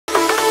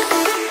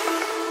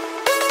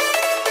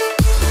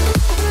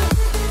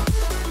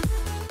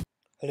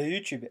Hello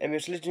YouTube,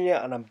 MUFC here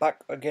and I'm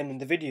back again in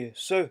the video.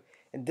 So,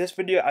 in this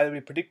video I will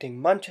be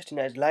predicting Manchester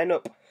United's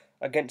lineup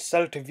against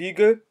Celta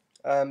Vigo.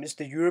 It's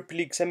the Europa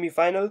League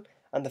semi-final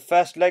and the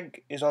first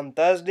leg is on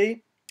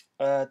Thursday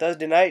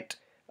night,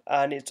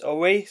 and it's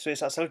away, so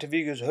it's at Celta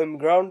Vigo's home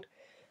ground,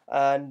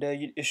 and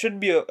it should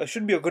be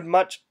a good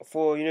match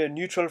for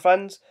neutral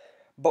fans,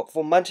 but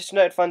for Manchester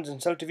United fans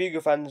and Celta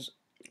Vigo fans,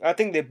 I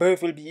think they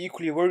both will be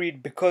equally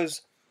worried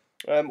because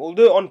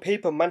although on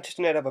paper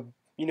Manchester United have a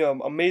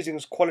amazing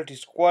quality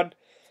squad,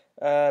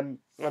 and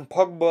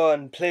Pogba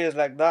and players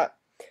like that,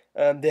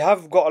 they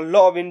have got a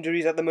lot of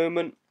injuries at the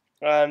moment,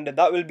 and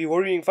that will be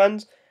worrying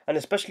fans, and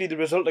especially the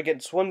result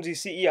against Swansea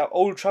City at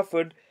Old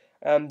Trafford.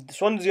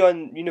 Swansea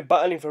are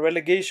battling for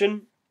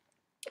relegation,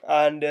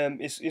 and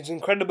it's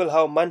incredible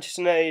how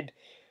Manchester United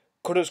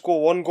couldn't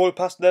score one goal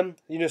past them.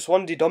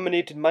 Swansea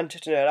dominated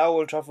Manchester United at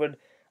Old Trafford,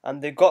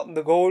 and they got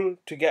the goal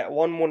to get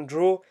 1-1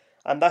 draw,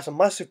 and that's a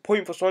massive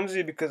point for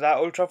Swansea because at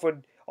Old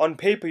Trafford, on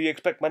paper, you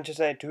expect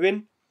Manchester United to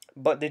win,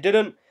 but they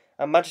didn't,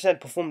 and Manchester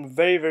United performed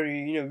very,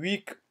 very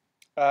weak.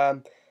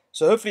 So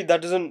hopefully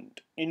that doesn't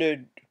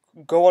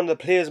go on the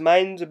players'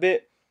 minds a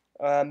bit,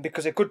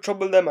 because it could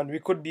trouble them, and we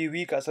could be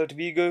weak at Celta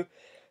Vigo.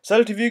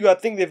 Celta Vigo, I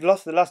think they've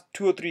lost the last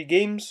 2 or 3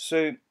 games,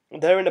 so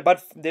they're in a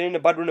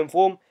bad run of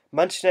form.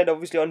 Manchester United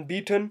obviously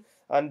unbeaten,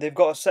 and they've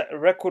got a set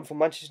record for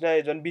Manchester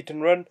United's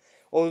unbeaten run.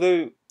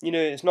 Although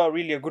it's not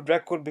really a good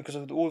record because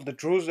of all the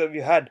draws that we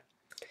had.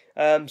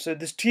 So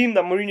this team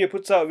that Mourinho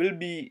puts out will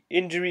be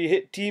injury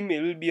hit team.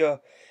 It will be a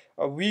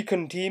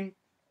weakened team,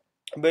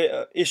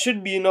 but it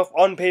should be enough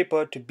on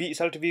paper to beat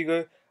Celta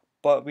Vigo.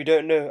 But we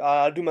don't know.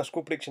 I'll do my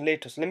score prediction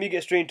later. So let me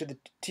get straight into the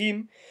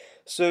team.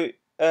 So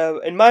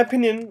in my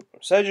opinion,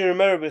 Sergio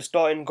Romero will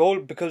start in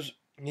goal because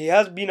he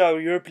has been our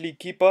Europa League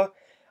keeper,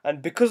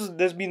 and because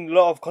there's been a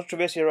lot of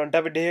controversy around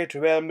David De Gea to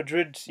Real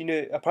Madrid.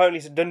 Apparently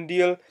it's a done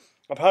deal.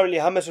 Apparently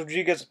James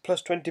Rodriguez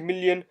plus 20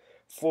 million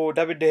for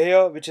David De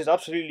Gea, which is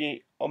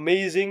absolutely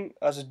amazing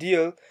as a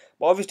deal.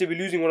 But obviously we're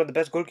losing one of the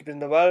best goalkeepers in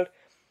the world,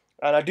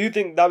 and I do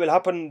think that will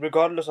happen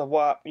regardless of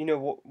what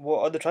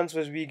other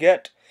transfers we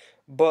get.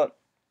 But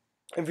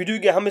if we do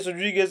get James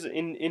Rodriguez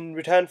in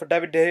return for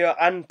David De Gea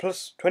and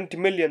plus 20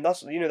 million,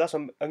 that's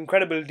an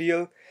incredible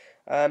deal.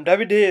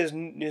 David De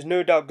Gea is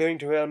no doubt going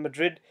to Real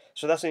Madrid,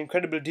 so that's an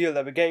incredible deal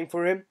that we're getting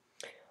for him.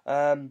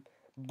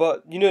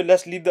 But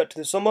let's leave that to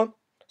the summer.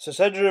 So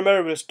Sergio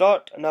Romero will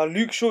start. Now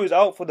Luke Shaw is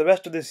out for the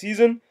rest of the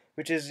season,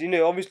 which is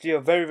obviously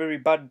a very, very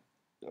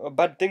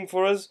bad thing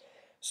for us.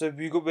 So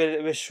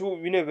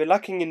we're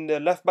lacking in the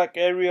left back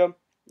area.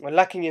 We're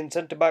lacking in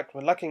centre back.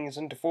 We're lacking in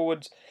centre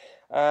forwards.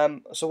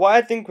 So what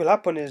I think will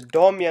happen is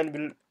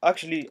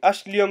Ashley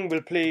Young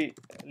will play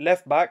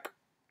left back.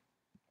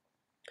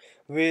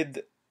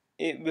 It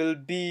will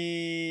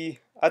be,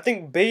 I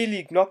think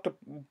Bailey knocked up,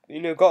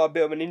 got a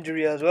bit of an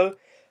injury as well.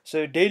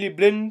 So Daley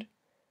Blind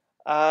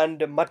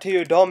and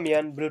Matteo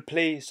Darmian will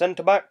play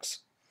centre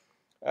backs.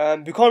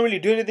 We can't really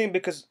do anything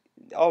because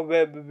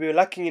we're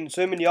lacking in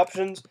so many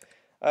options.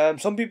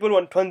 Some people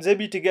want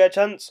Tuanzebe to get a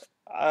chance.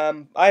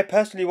 I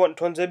personally want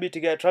Tuanzebe to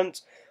get a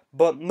chance,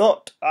 but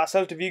not at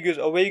Celta Vigo's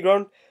away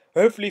ground.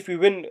 Hopefully, if we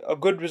win a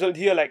good result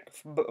here, like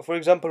for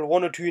example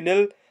 1 or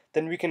 2-0,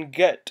 then we can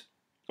get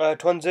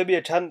Tuanzebe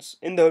a chance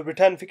in the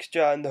return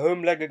fixture in the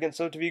home leg against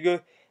Celta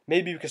Vigo.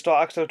 Maybe we can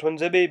start Axel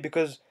Tuanzebe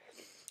because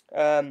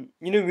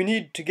we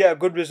need to get a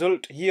good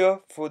result here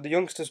for the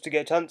youngsters to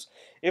get a chance.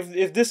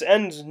 If this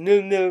ends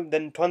 0-0,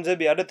 then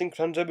Tuanzebe, I don't think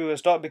Tuanzebe will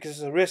start because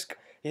it's a risk.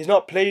 He's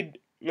not played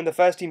in the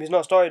first team. He's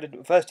not started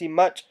a first team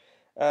match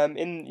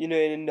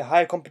in the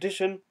high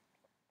competition.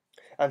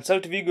 And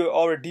Celta Vigo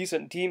are a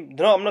decent team.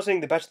 I'm not saying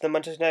they're better than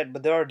Manchester United,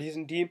 but they are a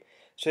decent team.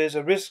 So it's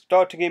a risk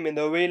starting him in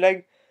the away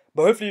leg.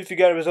 But hopefully, if you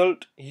get a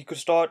result, he could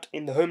start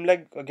in the home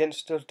leg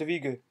against Celta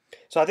Vigo.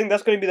 So I think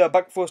that's going to be the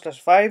back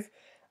 4/5.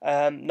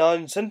 Now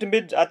in centre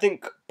mid, I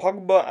think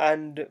Pogba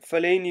and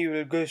Fellaini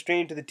will go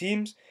straight into the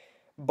teams.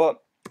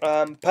 But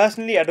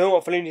personally, I don't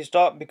want Fellaini to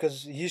start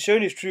because he's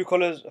shown his true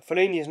colours.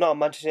 Fellaini is not a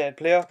Manchester United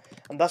player,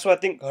 and that's why I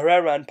think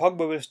Herrera and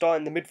Pogba will start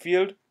in the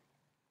midfield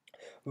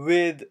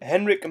with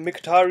Henrik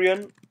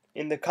Mkhitaryan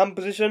in the cam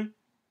position.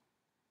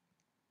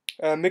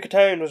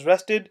 Mkhitaryan was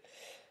rested.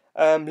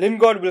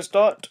 Lingard will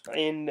start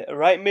in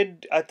right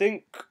mid, I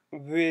think,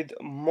 with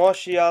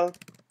Martial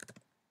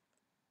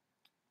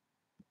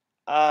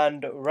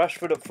and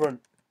Rashford up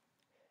front.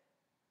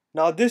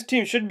 Now this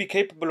team should be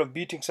capable of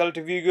beating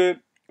Celta Vigo.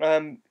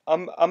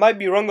 I might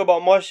be wrong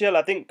about Martial.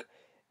 I think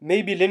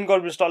maybe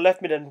Lingard will start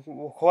left mid and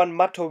Juan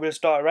Mato will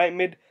start right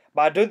mid.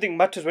 But I don't think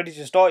Mato's ready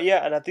to start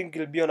yet, and I think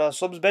he'll be on our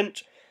subs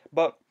bench.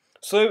 But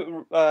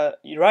so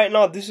right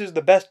now, this is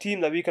the best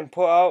team that we can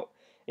put out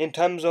in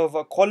terms of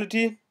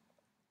quality.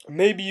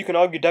 Maybe you can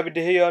argue David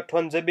De Gea,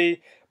 Tuanzebe,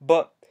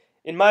 but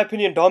in my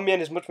opinion, Darmian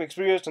is much more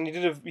experienced, and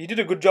he did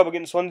a good job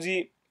against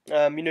Swansea.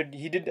 I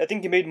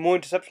think he made more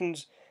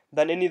interceptions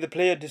than any other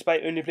player,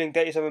 despite only playing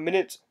 37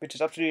 minutes, which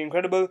is absolutely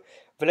incredible.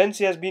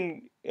 Valencia has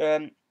been,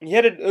 he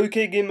had an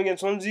okay game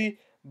against Swansea,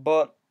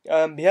 but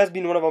he has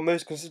been one of our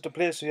most consistent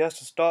players, so he has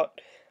to start.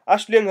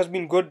 Ashley Young has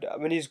been good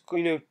when he's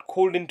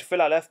called in to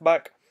fill out left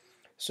back.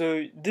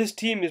 So this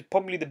team is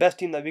probably the best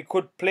team that we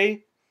could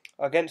play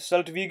against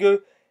Celta Vigo.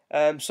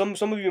 Some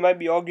of you might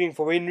be arguing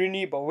for Wayne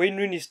Rooney, but Wayne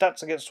Rooney's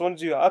stats against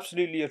Swansea are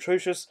absolutely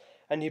atrocious,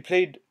 and he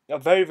played a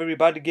very, very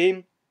bad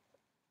game.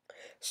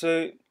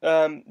 So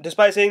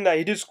despite saying that,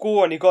 he did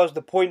score and he got us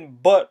the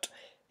point, but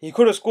he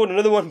could have scored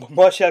another one, but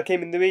Martial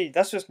came in the way.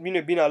 That's just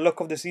been our luck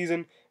of the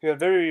season. We had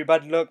very, very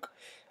bad luck.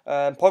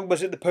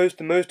 Pogba's hit the post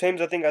the most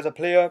times, I think, as a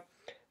player.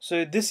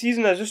 So this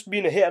season has just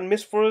been a hit and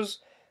miss for us,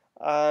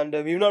 and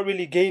we've not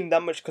really gained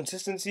that much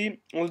consistency.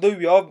 Although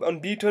we are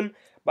unbeaten,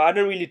 but I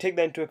don't really take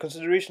that into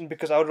consideration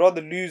because I would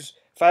rather lose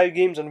 5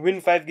 games and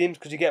win 5 games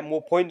because you get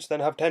more points than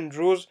have 10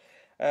 draws.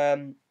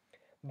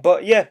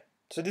 But yeah,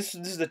 so this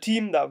is the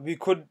team that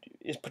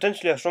is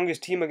potentially our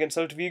strongest team against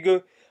Celta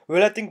Vigo.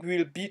 Will I think we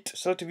will beat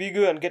Celta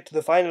Vigo and get to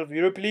the final of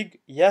Europa League?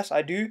 Yes,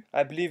 I do.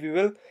 I believe we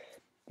will.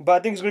 But I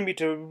think it's going to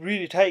be a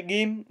really tight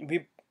game.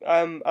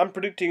 I'm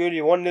predicting only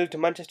 1-0 to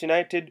Manchester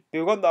United.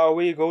 We've got the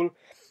away goal.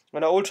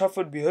 And at Old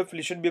Trafford, we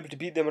hopefully should be able to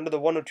beat them another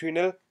 1 or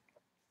 2-0.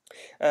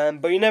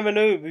 But you never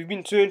know. We've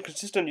been so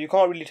inconsistent. You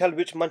can't really tell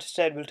which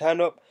Manchester United will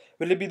turn up.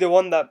 Will it be the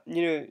one that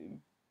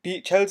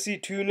beat Chelsea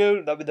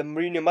 2-0, that with the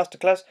Mourinho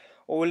masterclass,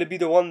 or will it be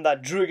the one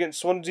that drew against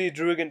Swansea,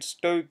 drew against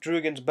Stoke, drew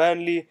against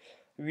Burnley?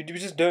 We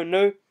just don't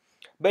know.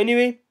 But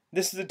anyway,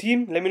 this is the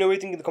team. Let me know what you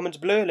think in the comments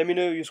below. Let me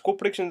know your score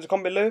predictions in the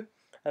comment below,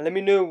 and let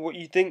me know what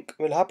you think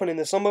will happen in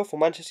the summer for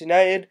Manchester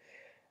United.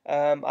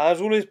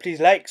 As always, please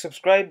like,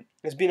 subscribe.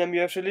 It's been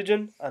MUFC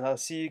Religion, and I'll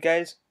see you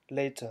guys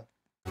later.